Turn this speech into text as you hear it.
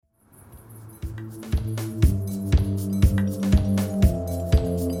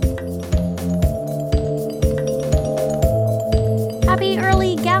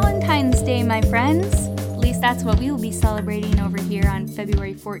my friends. At least that's what we will be celebrating over here on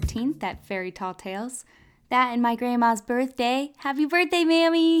February 14th at Fairy Tall Tales. That and my grandma's birthday. Happy birthday,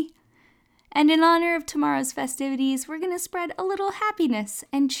 Mammy! And in honor of tomorrow's festivities, we're going to spread a little happiness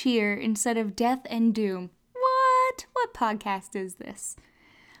and cheer instead of death and doom. What? What podcast is this?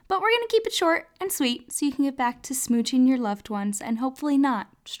 But we're going to keep it short and sweet so you can get back to smooching your loved ones and hopefully not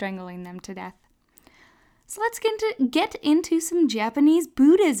strangling them to death. So let's get into some Japanese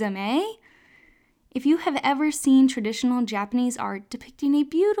Buddhism, eh? If you have ever seen traditional Japanese art depicting a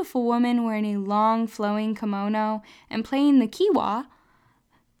beautiful woman wearing a long flowing kimono and playing the kiwa,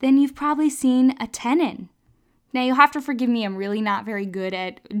 then you've probably seen a tenin. Now you'll have to forgive me, I'm really not very good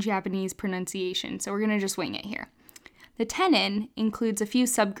at Japanese pronunciation, so we're going to just wing it here. The tenin includes a few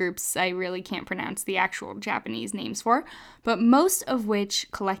subgroups I really can't pronounce the actual Japanese names for, but most of which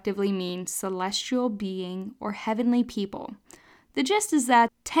collectively mean celestial being or heavenly people. The gist is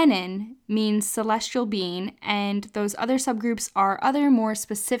that tenin means celestial being, and those other subgroups are other more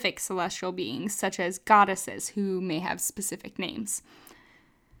specific celestial beings, such as goddesses who may have specific names.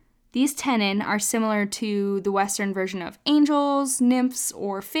 These tenin are similar to the Western version of angels, nymphs,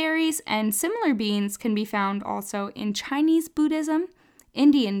 or fairies, and similar beings can be found also in Chinese Buddhism,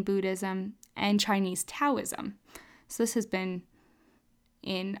 Indian Buddhism, and Chinese Taoism. So this has been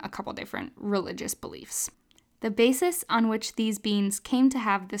in a couple different religious beliefs. The basis on which these beings came to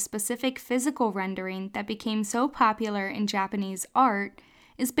have the specific physical rendering that became so popular in Japanese art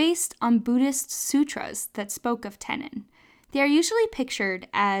is based on Buddhist sutras that spoke of tenin. They are usually pictured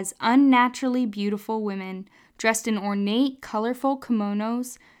as unnaturally beautiful women dressed in ornate, colorful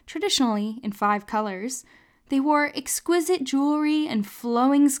kimonos, traditionally in 5 colors. They wore exquisite jewelry and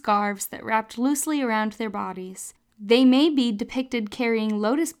flowing scarves that wrapped loosely around their bodies. They may be depicted carrying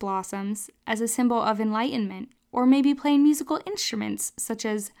lotus blossoms as a symbol of enlightenment, or maybe playing musical instruments such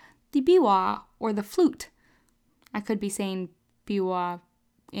as the biwa or the flute. I could be saying biwa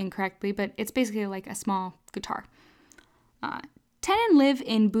incorrectly, but it's basically like a small guitar. Tenin live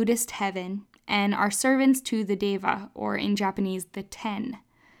in Buddhist heaven and are servants to the Deva, or in Japanese, the Ten.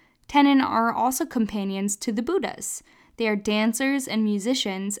 Tenin are also companions to the Buddhas. They are dancers and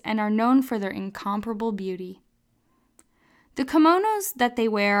musicians and are known for their incomparable beauty. The kimonos that they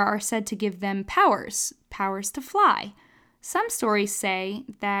wear are said to give them powers to fly. Some stories say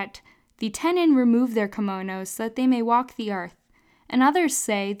that the Tenin remove their kimonos so that they may walk the earth, and others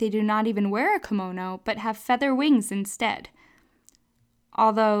say they do not even wear a kimono but have feather wings instead,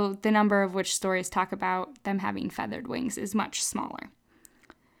 although the number of which stories talk about them having feathered wings is much smaller.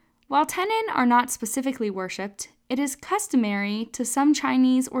 While tenin are not specifically worshipped, it is customary to some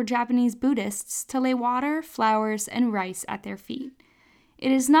Chinese or Japanese Buddhists to lay water, flowers, and rice at their feet.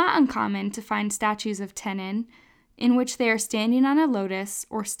 It is not uncommon to find statues of tenin in which they are standing on a lotus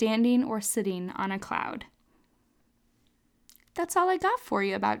or standing or sitting on a cloud. That's all I got for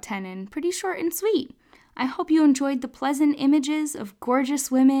you about tenin. Pretty short and sweet. I hope you enjoyed the pleasant images of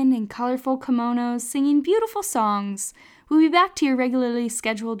gorgeous women in colorful kimonos singing beautiful songs. We'll be back to your regularly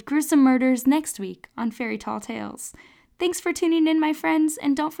scheduled gruesome murders next week on Fairy Tall Tales. Thanks for tuning in, my friends,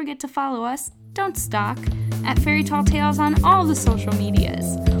 and don't forget to follow us, don't stalk, at Fairy Tall Tales on all the social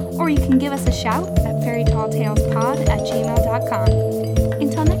medias. Or you can give us a shout at fairytalltalespod@gmail.com.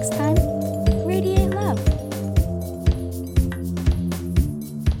 Until next time.